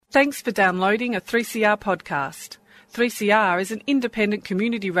Thanks for downloading a 3CR podcast. 3CR is an independent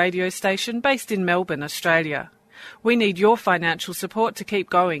community radio station based in Melbourne, Australia. We need your financial support to keep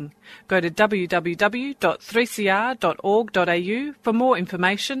going. Go to www.3cr.org.au for more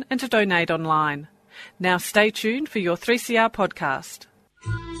information and to donate online. Now stay tuned for your 3CR podcast.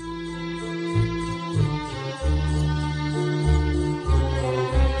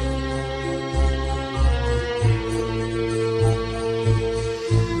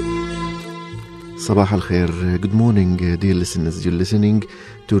 Sabah al-Khair. Good morning, dear listeners. You're listening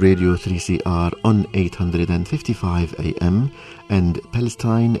to Radio 3CR on 855 AM and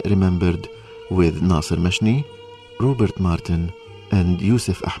Palestine Remembered with Nasser Mashni, Robert Martin and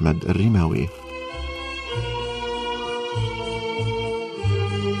Yusuf Ahmed Al-Rimawi.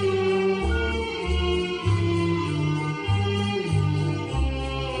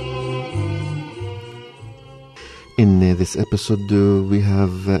 In this episode, we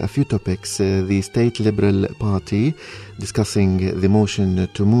have a few topics. The State Liberal Party discussing the motion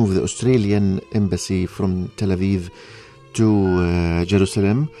to move the Australian embassy from Tel Aviv to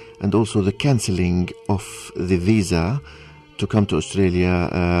Jerusalem, and also the cancelling of the visa to come to Australia,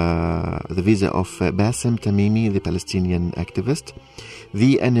 the visa of Bassem Tamimi, the Palestinian activist,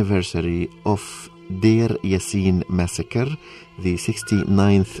 the anniversary of Deir Yassin massacre, the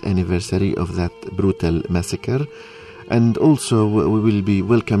 69th anniversary of that brutal massacre. And also we will be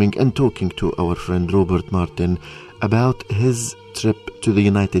welcoming and talking to our friend Robert Martin about his trip to the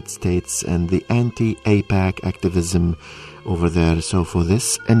United States and the anti-AIPAC activism over there. So for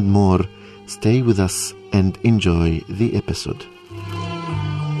this and more, stay with us and enjoy the episode.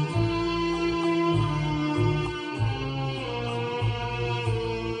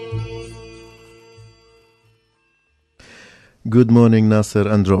 Good morning, Nasser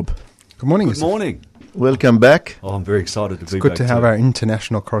and Rob. Good morning. Good morning. Welcome back. Oh, I'm very excited to be back. It's good to have our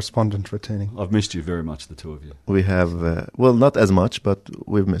international correspondent returning. I've missed you very much, the two of you. We have, well, not as much, but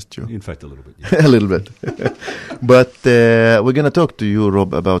we've missed you. In fact, a little bit. Yeah. A little bit. But we're going to talk to you,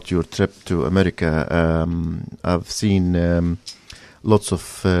 Rob, about your trip to America. I've seen lots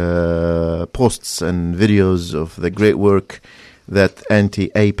of posts and videos of the great work that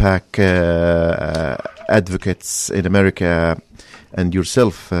anti-AIPAC advocates in America and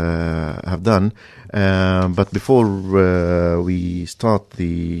yourself have done. But before we start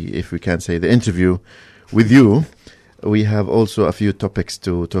if we can say, the interview with you, we have also a few topics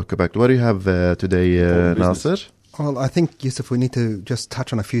to talk about. What do you have today, Nasser? Well, I think, Yusuf, we need to just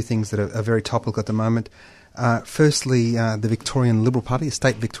touch on a few things that are very topical at the moment. Firstly, the Victorian Liberal Party, the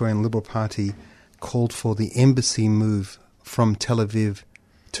State Victorian Liberal Party, called for the embassy move from Tel Aviv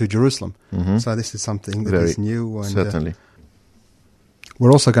to Jerusalem. Mm-hmm. So this is something that is new. And, certainly.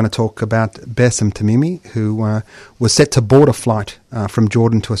 We're also going to talk about Bassem Tamimi, who was set to board a flight from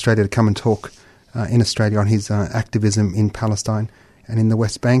Jordan to Australia to come and talk in Australia on his activism in Palestine and in the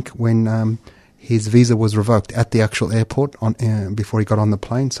West Bank when his visa was revoked at the actual airport before he got on the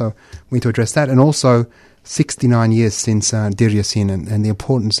plane. So we need to address that. And also 69 years since Deir Yassin and the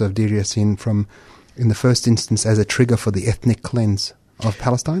importance of Deir Yassin in the first instance as a trigger for the ethnic cleanse of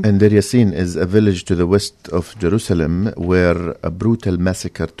Palestine. And Deir Yassin is a village to the west of Jerusalem where a brutal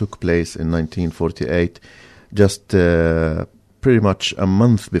massacre took place in 1948, just pretty much a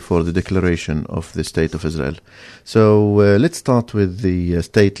month before the declaration of the State of Israel. So let's start with the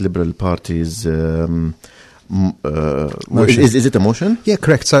State Liberal Party's motion. Is it a motion? Yeah,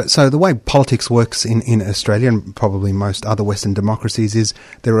 correct. So the way politics works in Australia and probably most other Western democracies is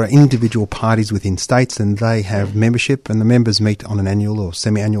there are individual parties within states and they have membership, and the members meet on an annual or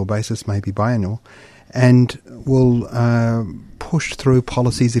semi-annual basis, maybe biannual, and will push through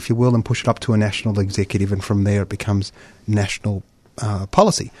policies, if you will, and push it up to a national executive, and from there it becomes national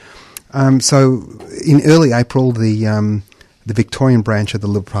policy. So in early April, the Victorian branch of the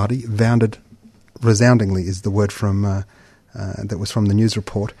Liberal Party resoundingly is the word from that was from the news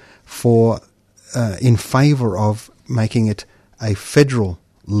report, in favour of making it a federal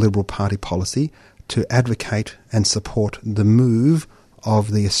Liberal Party policy to advocate and support the move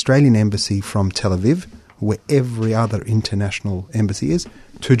of the Australian embassy from Tel Aviv, where every other international embassy is,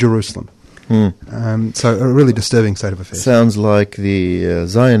 to Jerusalem. So a really disturbing state of affairs. Sounds like the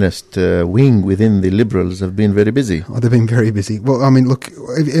Zionist wing within the Liberals have been very busy. Oh, they've been very busy. Well, I mean, look,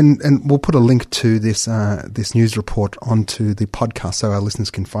 and we'll put a link to this news report onto the podcast so our listeners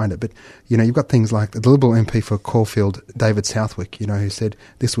can find it. But, you know, you've got things like the Liberal MP for Caulfield, David Southwick, you know, who said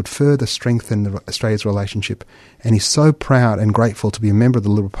this would further strengthen Australia's relationship. And he's so proud and grateful to be a member of the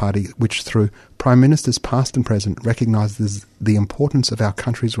Liberal Party, which through Prime Ministers past and present recognises the importance of our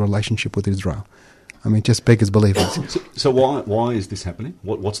country's relationship with Israel. I mean, just beggars belief. So why is this happening?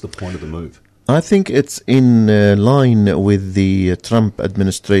 What's the point of the move? I think it's in line with the Trump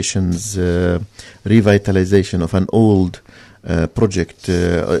administration's revitalization of an old project.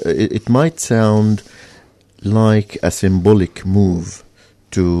 It might sound like a symbolic move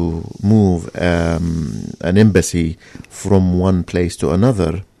to move an embassy from one place to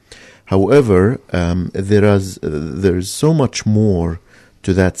another. However, there's so much more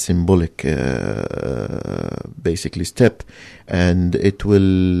to that symbolic basically step, and it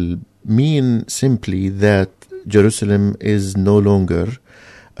will mean simply that Jerusalem is no longer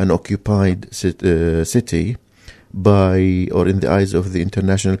an occupied city by, or in the eyes of the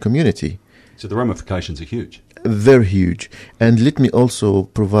international community. So the ramifications are huge. Very huge. And let me also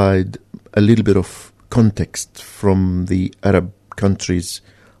provide a little bit of context from the Arab countries'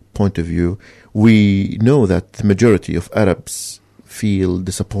 point of view. We know that the majority of Arabs feel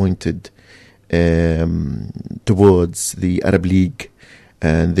disappointed towards the Arab League,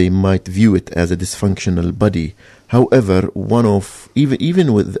 and they might view it as a dysfunctional body. However,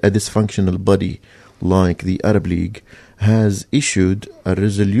 even with a dysfunctional body like the Arab League has issued a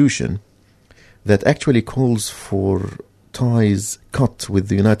resolution that actually calls for ties cut with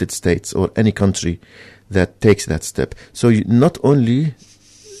the United States or any country that takes that step. So not only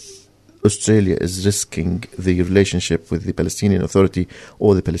Australia is risking the relationship with the Palestinian Authority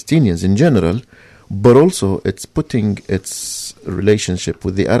or the Palestinians in general, but also it's putting its relationship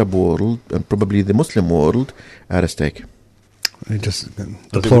with the Arab world and probably the Muslim world at stake. Just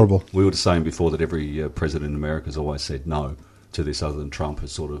deplorable. We were saying before that every president in America has always said no to this, other than Trump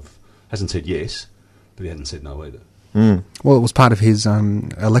has hasn't said yes, but he hasn't said no either. Well, it was part of his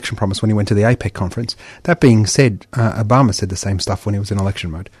election promise when he went to the APEC conference. That being said, Obama said the same stuff when he was in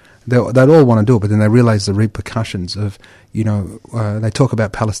election mode. They'd all want to do it, but then they realise the repercussions of, they talk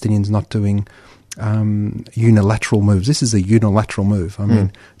about Palestinians not doing unilateral moves. This is a unilateral move. I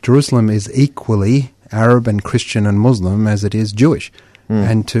mean, Jerusalem is equally Arab and Christian and Muslim as it is Jewish.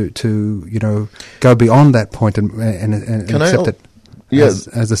 And to go beyond that point and accept it as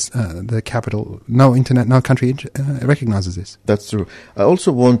the capital, no country recognises this. That's true. I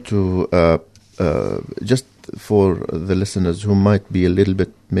also want to just for the listeners who might be a little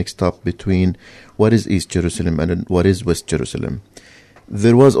bit mixed up between what is East Jerusalem and what is West Jerusalem.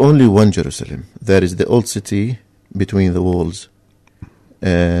 There was only one Jerusalem. That is the old city between the walls.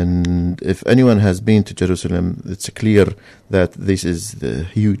 And if anyone has been to Jerusalem, it's clear that this is the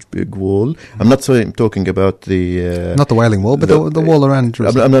huge big wall. I'm not talking about the... not the Wailing Wall, but the wall around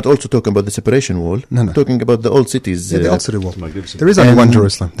Jerusalem. I'm not also talking about the separation wall. No. I'm talking about the old cities. The old city wall. There is only one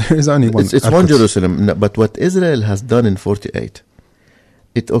Jerusalem. There is only one. It's one Jerusalem. No, but what Israel has done in 1948,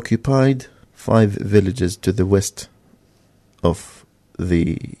 it occupied 5 villages to the west of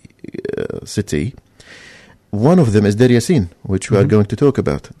the city. One of them is Deir Yassin, which we are going to talk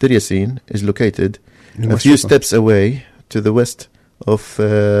about. Deir Yassin is located a few steps away to the west of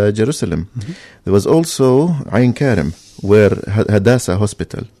Jerusalem. There was also Ain Karim, where Hadassah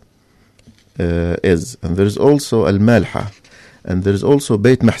Hospital is. And there is also Al-Malha. And there is also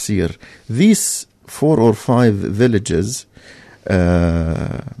Beit Mahsir. These 4 or 5 villages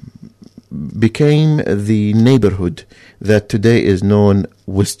became the neighborhood that today is known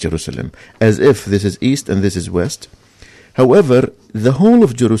West Jerusalem, as if this is East and this is West. However, the whole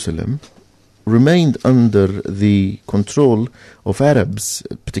of Jerusalem remained under the control of Arabs,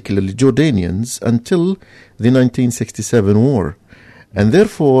 particularly Jordanians, until the 1967 war. And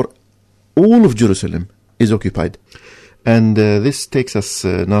therefore, all of Jerusalem is occupied. And this takes us,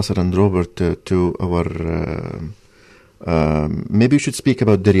 Nasser and Robert, to our... maybe we should speak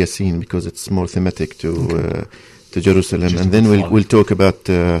about Deir Yassin because it's more thematic to Jerusalem, and then we'll talk about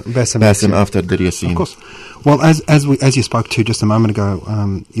Bassem after Deir Yassin. Of course. Well, as you spoke to just a moment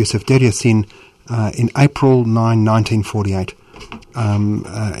ago, Yusuf, Deir Yassin, in April 9, 1948,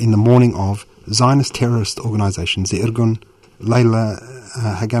 in the morning of, Zionist terrorist organisations, the Irgun, Leila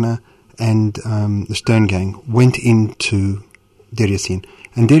Haganah, and the Stern Gang went into Deir Yassin.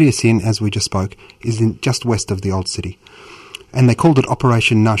 And Deir Yassin, as we just spoke, is just west of the old city. And they called it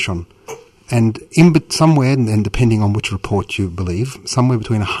Operation Nashon. And somewhere, and depending on which report you believe, somewhere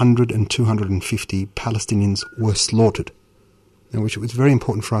between 100 and 250 Palestinians were slaughtered. And which was very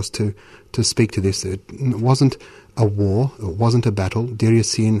important for us to speak to this. It wasn't a war, it wasn't a battle. Deir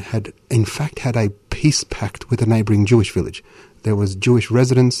Yassin had, in fact, had a peace pact with a neighbouring Jewish village. There was Jewish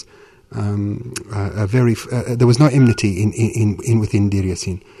residents, there was no enmity in within Deir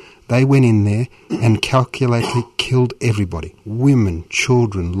Yassin. They went in there and calculatedly killed everybody. Women,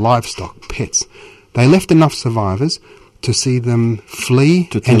 children, livestock, pets. They left enough survivors to see them flee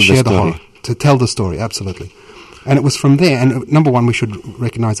and share the horror. to tell the story, absolutely. And it was from there, and number one, we should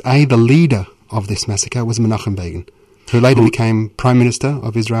recognise, the leader of this massacre was Menachem Begin, who later became Prime Minister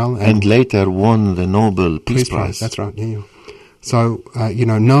of Israel. And later won the Nobel Peace Prize. That's right, yeah. So,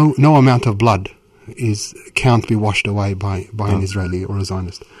 no amount of blood can't be washed away by an Israeli or a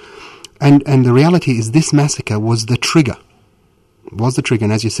Zionist. And the reality is this massacre was the trigger.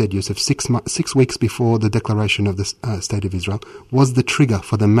 And as you said, Yusuf, 6 weeks before the declaration of the State of Israel, was the trigger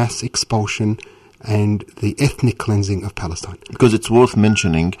for the mass expulsion and the ethnic cleansing of Palestine. Because it's worth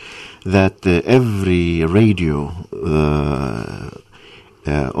mentioning that every radio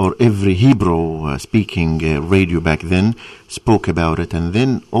or every Hebrew-speaking radio back then spoke about it. And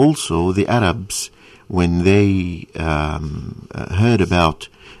then also the Arabs, when they heard about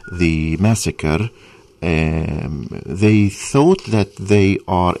the massacre, they thought that they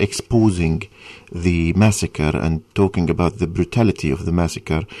are exposing the massacre and talking about the brutality of the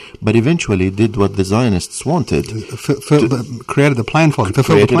massacre, but eventually did what the Zionists wanted. Created a plan for them.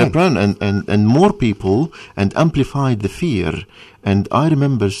 Created a plan and more people, and amplified the fear. And I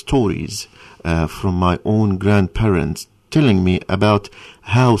remember stories from my own grandparents telling me about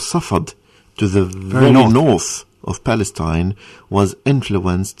how Safad, to the very north of Palestine, was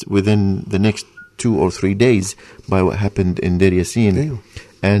influenced within the next 2 or 3 days by what happened in Deir Yassin. Yeah.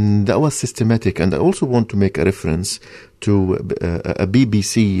 And that was systematic. And I also want to make a reference to a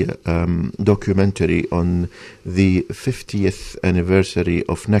BBC documentary on the 50th anniversary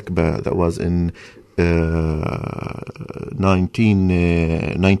of Nakba that was in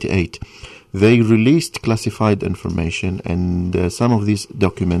 1998. They released classified information, and some of these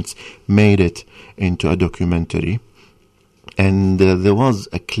documents made it into a documentary. And there was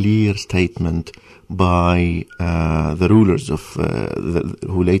a clear statement by the rulers of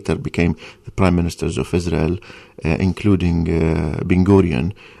who later became the prime ministers of Israel, including Ben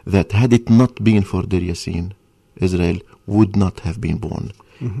Gurion, that had it not been for Deir Yassin, Israel would not have been born.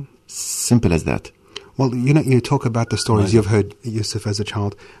 Mm-hmm. Simple as that. Well, you talk about the stories you've heard, Yusuf, as a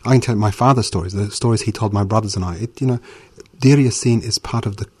child. I can tell my father's stories, the stories he told my brothers and I. Deir Yassin is part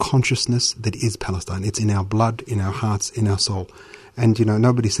of the consciousness that is Palestine. It's in our blood, in our hearts, in our soul. And,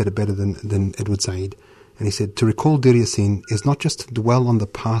 nobody said it better than Edward Said. And he said, to recall Deir Yassin is not just to dwell on the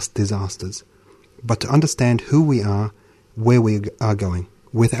past disasters, but to understand who we are, where we are going.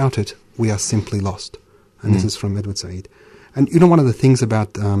 Without it, we are simply lost. And this is from Edward Said. And, one of the things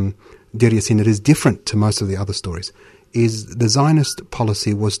about Deir Yassin that is different to most of the other stories is the Zionist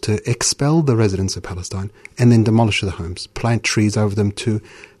policy was to expel the residents of Palestine and then demolish the homes, plant trees over them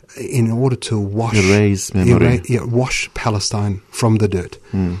in order to wash Palestine from the dirt.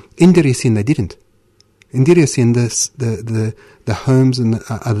 In Deir Yassin, they didn't. In Deir Yassin, the homes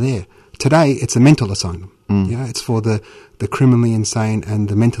are there. Today, it's a mental asylum. It's for the criminally insane and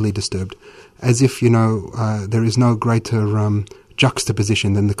the mentally disturbed. As if, there is no greater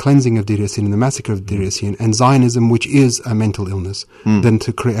juxtaposition than the cleansing of Deir Yassin and the massacre of Deir Yassin and Zionism, which is a mental illness, than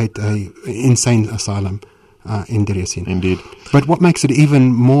to create an insane asylum in Deir Yassin. Indeed. But what makes it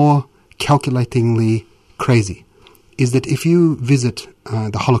even more calculatingly crazy is that if you visit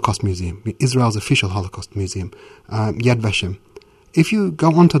the Holocaust Museum, Israel's official Holocaust Museum, Yad Vashem, if you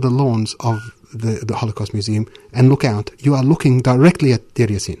go onto the lawns of the Holocaust Museum and look out, you are looking directly at Deir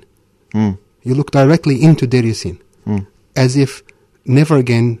Yassin. You look directly into Deir Yassin, as if never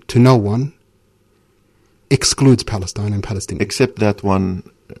again, to no one, excludes Palestine and Palestinians. Except that one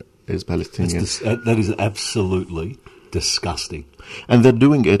is Palestinian. That is absolutely disgusting. And they're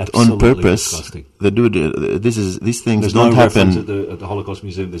doing it on purpose. Disgusting. They do these things There's don't no happen. Reference at the Holocaust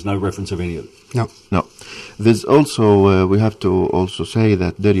Museum. There's no reference of any of it. No. There's also we have to also say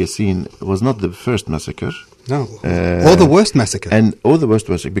that Deir Yassin was not the first massacre. No, or the worst massacre. Or the worst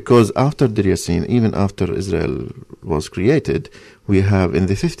massacre, because after Deir Yassin, even after Israel was created, we have in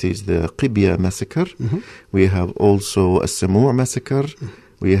the 50s the Qibya massacre. We have also a Samur massacre.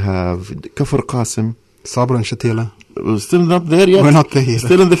 We have Kafr Qasim. Sabra and Shatila. We're still not there yet. We're not there yet.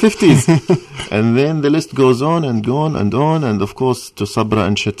 Still in the 50s. And then the list goes on and on and on. And of course to Sabra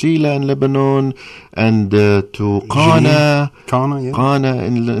and Shatila in Lebanon, and to Qana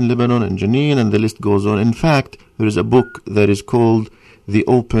in Lebanon, and Jenin, and the list goes on. In fact, there is a book that is called The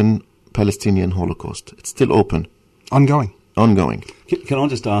Open Palestinian Holocaust. It's still open. Ongoing. Can I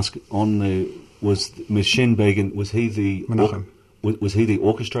just ask, was Menachem Begin, was he the Menachem. Was he the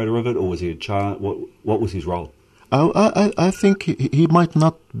orchestrator of it, or was he a child? What was his role? I think he might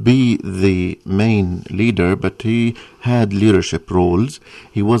not be the main leader, but he had leadership roles.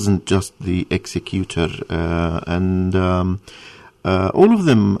 He wasn't just the executor, and all of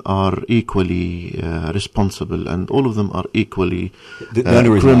them are equally responsible, and all of them are equally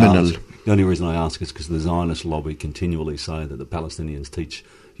criminal. The only reason I ask is because the Zionist lobby continually say that the Palestinians teach,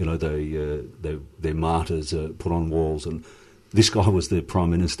 they're martyrs put on walls, and this guy was their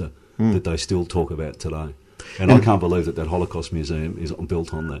prime minister that they still talk about today. And I can't believe that Holocaust Museum is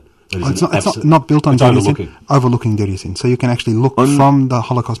built on that. It's not built on Deir Yassin, overlooking Deir Yassin. So you can actually look from the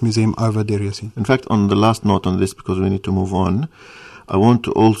Holocaust Museum over Deir Yassin. In fact, on the last note on this, because we need to move on, I want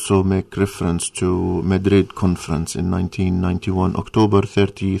to also make reference to Madrid conference in 1991, October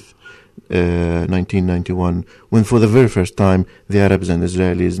 30th, 1991, when for the very first time the Arabs and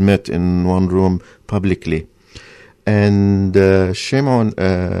Israelis met in one room publicly. And Ishaq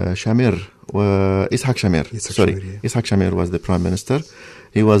Shamir was the prime minister.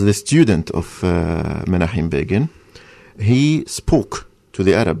 He was the student of Menachem Begin. He spoke to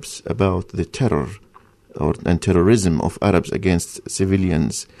the Arabs about the terror and terrorism of Arabs against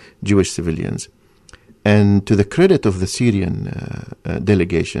civilians, Jewish civilians. And to the credit of the Syrian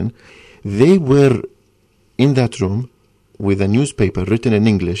delegation, they were in that room with a newspaper written in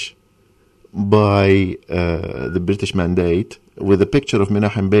English by the British mandate with a picture of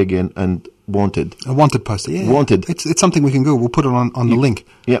Menachem Begin and wanted. A wanted poster, yeah. Wanted. It's something we can Google. We'll put it on the link.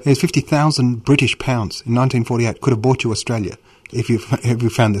 Yeah. There's 50,000 British pounds in 1948. Could have bought you Australia if you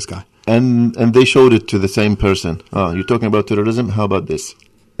found this guy. And they showed it to the same person. Oh, you're talking about terrorism? How about this?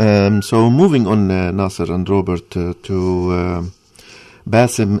 So moving on, Nasser and Robert, to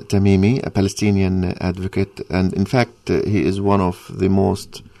Bassem Tamimi, a Palestinian advocate. And in fact, he is one of the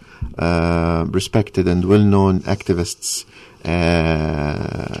most respected and well-known activists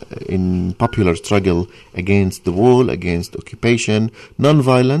in popular struggle against the wall, against occupation,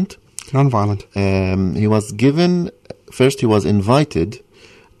 non-violent. He was invited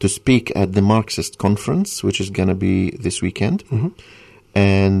to speak at the Marxist conference, which is going to be this weekend. Mm-hmm.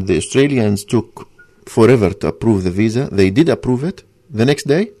 And the Australians took forever to approve the visa. They did approve it the next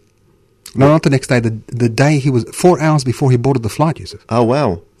day. No, not the next day. The day he was 4 hours before he boarded the flight, Yusuf. Oh,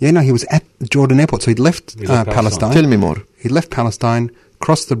 wow. Yeah, no, he was at Jordan Airport. So he'd left Palestine. Tell me more. He left Palestine,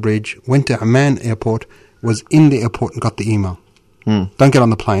 crossed the bridge, went to Amman Airport, was in the airport and got the email. Don't get on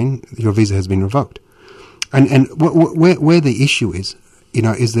the plane. Your visa has been revoked. And where the issue is,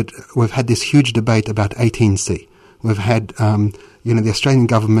 is that we've had this huge debate about 18C. We've had, the Australian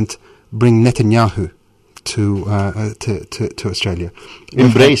government bring Netanyahu to Australia.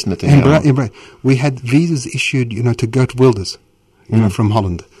 Embrace Netanyahu. We had visas issued, to Geert Wilders, from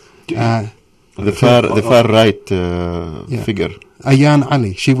Holland. The far right figure. Ayaan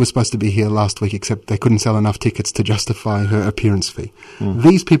Ali, she was supposed to be here last week, except they couldn't sell enough tickets to justify her appearance fee.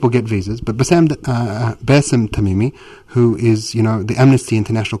 These people get visas, but Bassem Tamimi, who is, the Amnesty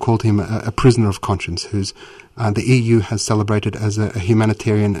International called him a prisoner of conscience, who's the EU has celebrated as a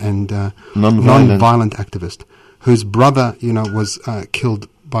humanitarian and non-violent activist, whose brother, was killed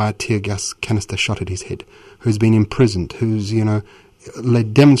by a tear gas canister shot at his head, who's been imprisoned, who's,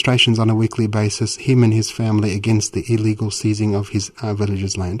 led demonstrations on a weekly basis, him and his family, against the illegal seizing of his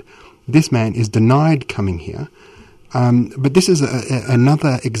village's land. This man is denied coming here. But this is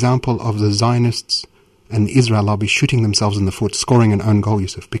another example of the Zionists and the Israel lobby shooting themselves in the foot, scoring an own goal,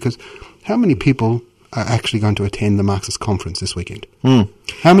 Yusuf. Because how many people are actually going to attend the Marxist conference this weekend?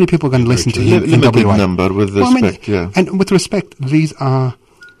 How many people are going to listen to him in WA? Number, with respect, And with respect, these are...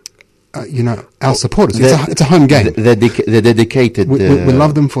 our supporters. It's a home game. The dedicated. We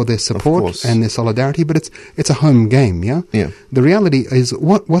love them for their support and their solidarity, but it's a home game. Yeah. The reality is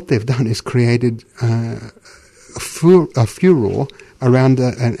what they've done is created a furor around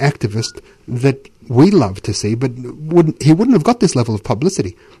an activist that we love to see, but he wouldn't have got this level of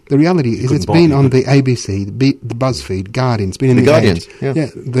publicity. The reality is it's been on the ABC, the BuzzFeed, Guardian. It's been in the Guardians.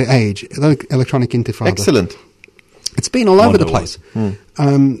 Age. The Age, Electronic Intifada. Excellent. It's been all over the place.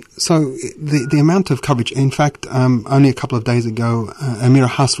 So the amount of coverage, in fact, only a couple of days ago, Amira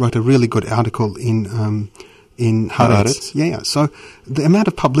Hass wrote a really good article in Haaretz. Yeah. So the amount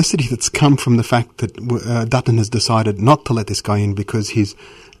of publicity that's come from the fact that Dutton has decided not to let this guy in because his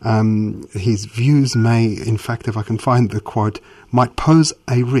views may, in fact, if I can find the quote, might pose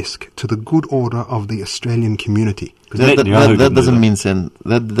a risk to the good order of the Australian community. That doesn't mean sense.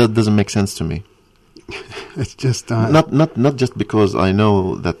 That doesn't make sense to me. It's just not just because I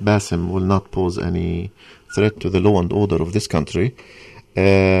know that Bassem will not pose any threat to the law and order of this country,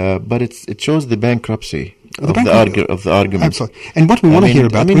 but it shows the bankruptcy of the argument. Absolutely. And what we want to hear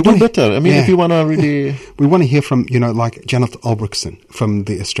about, do better. If you want to really, we want to hear from like Janet Albrechtsen from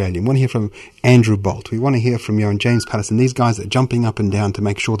the Australian. We want to hear from Andrew Bolt. We want to hear from James Patterson. These guys are jumping up and down to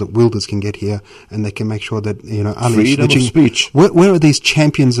make sure that Wilders can get here, and they can make sure that Ali freedom of speech. Where are these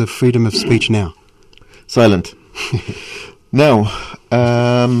champions of freedom of speech now? Silent. Now,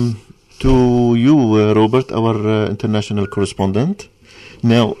 to you, Robert, our international correspondent.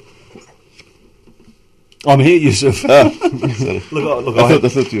 Now, I'm here, Yusuf. sorry. Look, I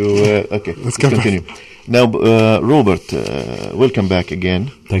thought you... okay, let's continue. Now, Robert, welcome back again.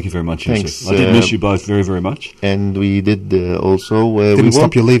 Thank you very much, Thanks, Yusuf. I did miss you both very, very much. And we did also... Didn't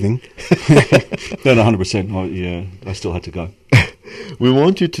stop you leaving. No, 100%. I still had to go. We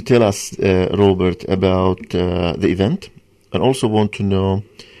want you to tell us, Robert, about the event, and also want to know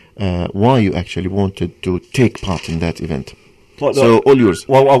why you actually wanted to take part in that event. So, all yours.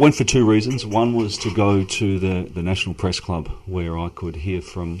 Well, I went for two reasons. One was to go to the National Press Club, where I could hear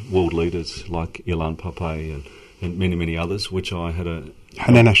from world leaders like Ilan Pappé and many, many others, which I had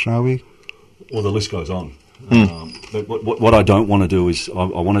Hanan Ashrawi. Well, the list goes on. But what I don't want to do is I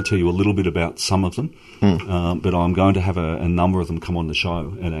want to tell you a little bit about some of them, but I'm going to have a number of them come on the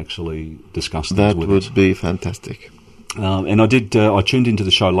show and actually discuss things with us. That would be fantastic. And I did. I tuned into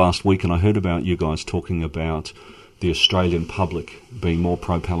the show last week, and I heard about you guys talking about the Australian public being more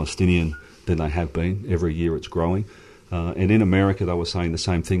pro-Palestinian than they have been. Every year it's growing. And in America, they were saying the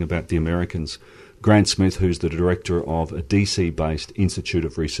same thing about the Americans. Grant Smith, who's the director of a DC-based Institute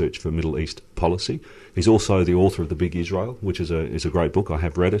of Research for Middle East Policy, he's also the author of The Big Israel, which is a great book. I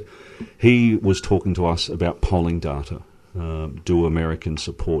have read it. He was talking to us about polling data. Do Americans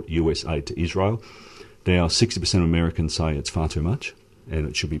support US aid to Israel? Now, 60% of Americans say it's far too much and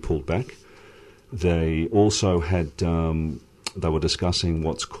it should be pulled back. They also had, they were discussing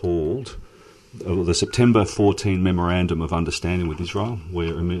what's called the September 14 Memorandum of Understanding with Israel,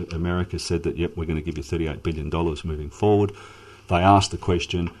 where America said that, yep, we're going to give you $38 billion moving forward. They asked the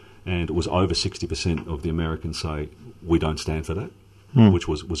question, and it was over 60% of the Americans say, we don't stand for that, which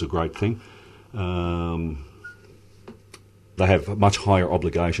was a great thing. They have much higher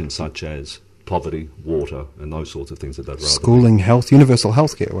obligations, such as poverty, water, and those sorts of things that they'd rather schooling, health, universal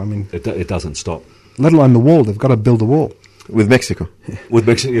health care. I mean, it doesn't stop. Let alone the wall. They've got to build a wall. With Mexico. With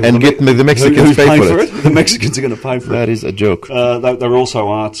Mexico. And get the Mexicans pay for it. The Mexicans are going to pay for it. That is a joke. They were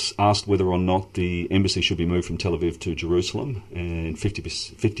also asked whether or not the embassy should be moved from Tel Aviv to Jerusalem, and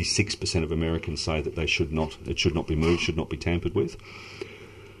 56% of Americans say that it should not be moved, should not be tampered with.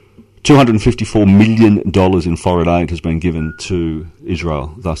 $254 million in foreign aid has been given to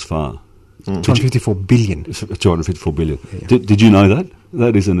Israel thus far. 254 billion. 254 billion. Yeah. Did you know that?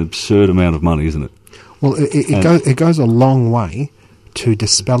 That is an absurd amount of money, isn't it? Well, it goes a long way to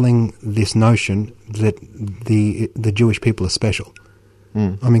dispelling this notion that the Jewish people are special.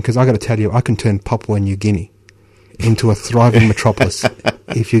 I mean, because I got to tell you, I can turn Papua New Guinea into a thriving metropolis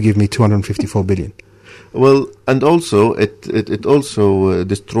if you give me 254 billion. Well, and also it also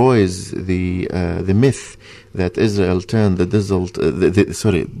destroys the myth that Israel turned the desert.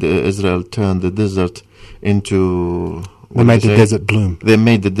 Israel turned the desert into. They made the desert bloom. They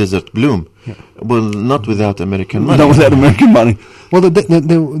made the desert bloom. Yeah. Well, not without American money. Not without American money. Well,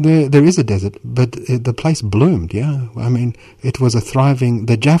 there is a desert, but the place bloomed, yeah. I mean, it was a thriving...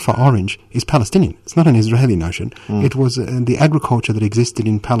 The Jaffa orange is Palestinian. It's not an Israeli notion. It was the agriculture that existed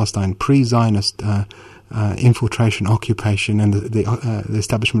in Palestine pre-Zionist infiltration, occupation, and the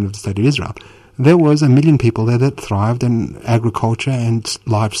establishment of the State of Israel. There was 1 million people there that thrived in agriculture and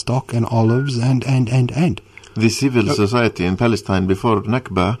livestock and olives and. The civil society in Palestine before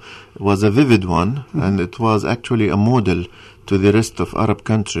Nakba was a vivid one, and it was actually a model to the rest of Arab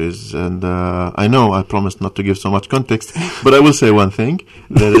countries. And I know I promised not to give so much context, but I will say one thing.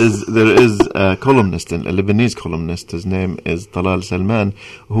 There is a columnist, a Lebanese columnist, his name is Talal Salman,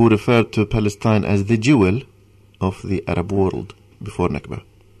 who referred to Palestine as the jewel of the Arab world before Nakba.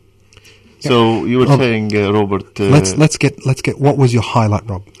 So you were saying, Robert... Let's get... What was your highlight,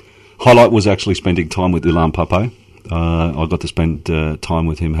 Rob? Highlight was actually spending time with Ilan Pappé. I got to spend time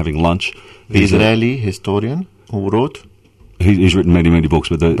with him having lunch. The Israeli historian who wrote? He's written many, many books,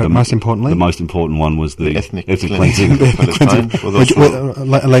 but most importantly? The most important one was the ethnic cleansing of Palestine.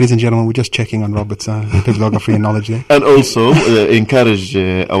 Ladies and gentlemen, we're just checking on Robert's bibliography and knowledge there. And also encourage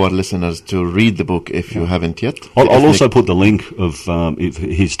our listeners to read the book if you haven't yet. I'll also put the link of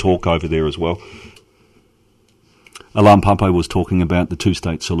his talk over there as well. Ilan Pappé was talking about the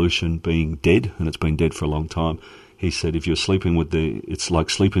two-state solution being dead, and it's been dead for a long time. He said if you're sleeping with it's like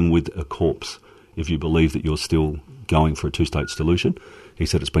sleeping with a corpse if you believe that you're still going for a two-state solution. He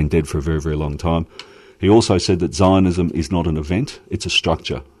said it's been dead for a very, very long time. He also said that Zionism is not an event, it's a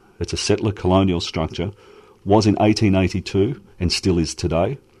structure. It's a settler colonial structure, was in 1882 and still is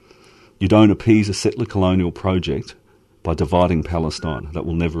today. You don't appease a settler colonial project by dividing Palestine. That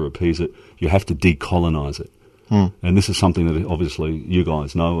will never appease it. You have to decolonise it. And this is something that obviously you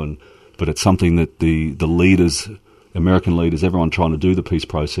guys know, but it's something that the leaders, American leaders, everyone trying to do the peace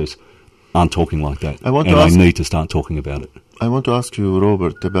process, aren't talking like that. I want and to ask, they need to start talking about it. I want to ask you,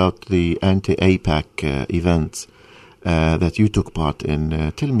 Robert, about the anti-APAC events that you took part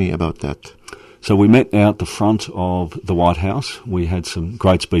in. Tell me about that. So we met out the front of the White House. We had some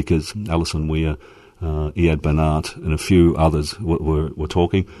great speakers, Alison Weir, Iyad Banat, and a few others were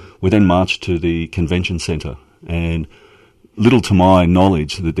talking. We then marched to the convention centre, and little to my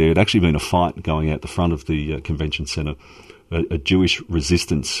knowledge that there had actually been a fight going out the front of the convention centre, a Jewish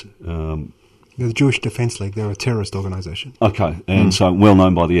resistance. They're the Jewish Defence League. They're a terrorist organisation. Okay, and so well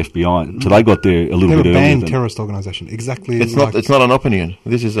known by the FBI. So they got there a little bit earlier. They're a banned terrorist organisation. Exactly. It's not an opinion.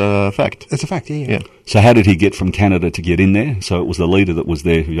 This is a fact. It's a fact. Yeah. So how did he get from Canada to get in there? So it was the leader that was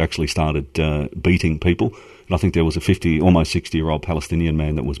there who actually started beating people. And I think there was a almost 60-year-old Palestinian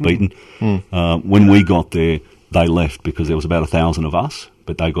man that was beaten. When we got there, they left because there was about 1,000 of us,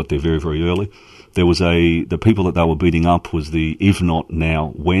 but they got there very, very early. There was the people that they were beating up was the If Not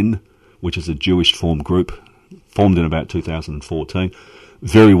Now When, which is a Jewish formed group, formed in about 2014.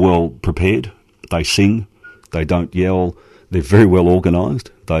 Very well prepared. They sing. They don't yell. They're very well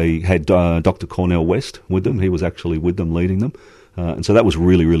organised. They had Dr. Cornel West with them. He was actually with them, leading them. And so that was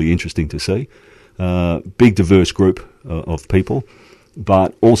really, really interesting to see. Big, diverse group of people.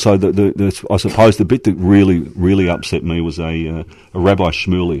 But also, I suppose the bit that really, really upset me was a Rabbi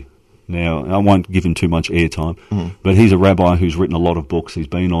Shmuley. Now, I won't give him too much airtime, but he's a rabbi who's written a lot of books. He's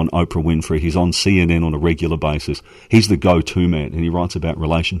been on Oprah Winfrey. He's on CNN on a regular basis. He's the go-to man, and he writes about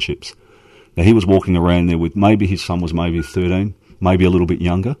relationships. Now, he was walking around there with maybe his son was maybe 13, maybe a little bit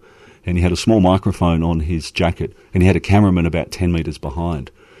younger, and he had a small microphone on his jacket, and he had a cameraman about 10 metres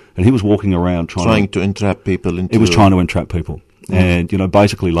behind. And he was walking around trying to entrap people. He was trying to entrap people. And,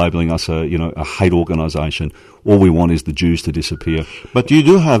 basically labelling us a hate organisation. All we want is the Jews to disappear. But you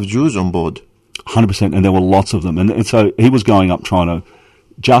do have Jews on board. 100%, and there were lots of them. And so he was going up trying to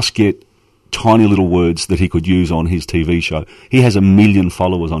just get tiny little words that he could use on his TV show. He has 1 million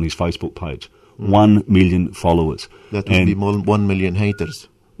followers on his Facebook page. 1 million followers. That would be 1 million haters.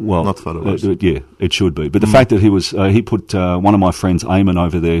 Well, not followers. Yeah, it should be. But the fact that he put one of my friends, Ayman,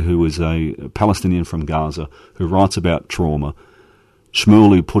 over there, who is a Palestinian from Gaza, who writes about trauma.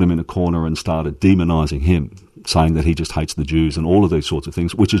 Shmuley put him in a corner and started demonising him, saying that he just hates the Jews and all of these sorts of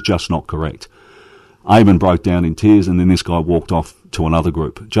things, which is just not correct. Ayman broke down in tears, and then this guy walked off to another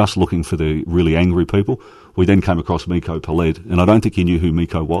group, just looking for the really angry people. We then came across Miko Peled, and I don't think he knew who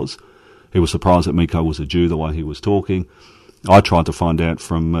Miko was. He was surprised that Miko was a Jew the way he was talking. I tried to find out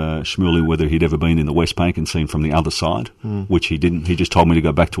from Shmuley whether he'd ever been in the West Bank and seen from the other side, which he didn't. He just told me to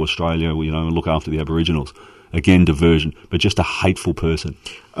go back to Australia, and look after the Aboriginals. Again, diversion, but just a hateful person.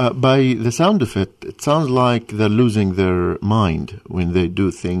 By the sound of it, it sounds like they're losing their mind when they do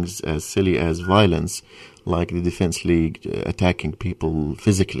things as silly as violence, like the Defence League attacking people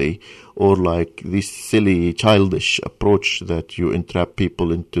physically, or like this silly, childish approach that you entrap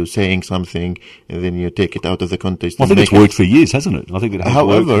people into saying something and then you take it out of the context. Well, I think it's worked for years, hasn't it? I think it has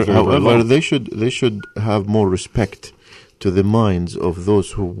worked for very long. they should have more respect to the minds of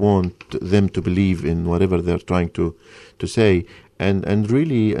those who want them to believe in whatever they're trying to say, and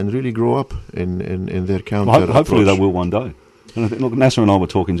really grow up in their counter. Well, hopefully they will one day. And I think, look, Nasser and I were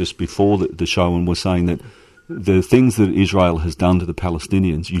talking just before the show, and we're saying that the things that Israel has done to the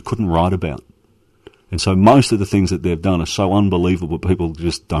Palestinians, you couldn't write about. And so most of the things that they've done are so unbelievable, people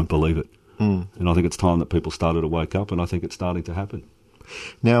just don't believe it. And I think it's time that people started to wake up, and I think it's starting to happen.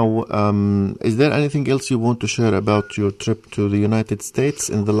 Now, is there anything else you want to share about your trip to the United States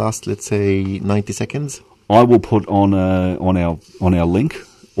in the last, let's say, 90 seconds? I will put on our link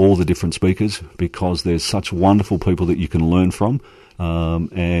all the different speakers, because there's such wonderful people that you can learn from,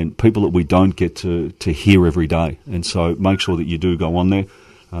 and people that we don't get to hear every day. And so make sure that you do go on there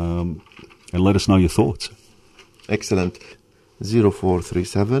and let us know your thoughts. Excellent.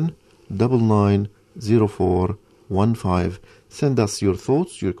 0437 990415. Send us your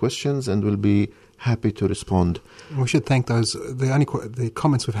thoughts, your questions, and we'll be happy to respond. We should thank those. The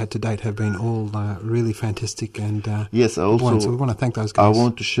comments we've had to date have been all really fantastic and yes. Also, so we want to thank those guys. I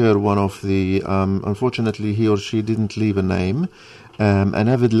want to share one of the. Unfortunately, he or she didn't leave a name. An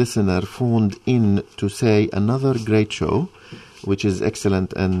avid listener phoned in to say another great show, which is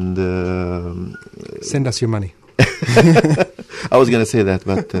excellent, and send us your money. I was going to say that,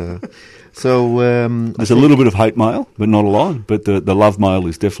 but. So there's a little bit of hate mail, but not a lot. But the love mail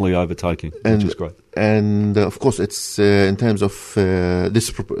is definitely overtaking, which is great. And of course, it's in terms of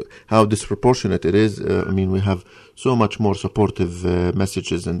how disproportionate it is. We have so much more supportive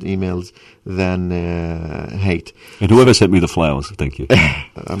messages and emails than hate. And whoever sent me the flowers, thank you.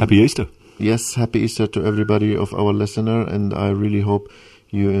 Happy Easter. Yes, happy Easter to everybody of our listener, and I really hope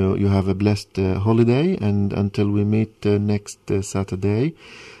you have a blessed holiday, and until we meet next Saturday,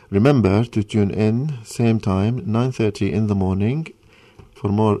 remember to tune in same time, 9:30 in the morning, for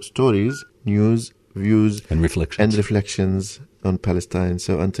more stories, news, views and reflections on Palestine.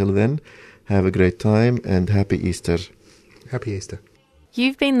 So until then, have a great time and happy Easter. Happy Easter.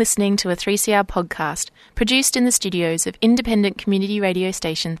 You've been listening to a 3CR podcast produced in the studios of independent community radio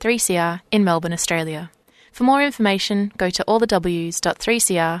station 3CR in Melbourne, Australia. For more information, go to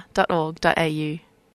allthews.3cr.org.au.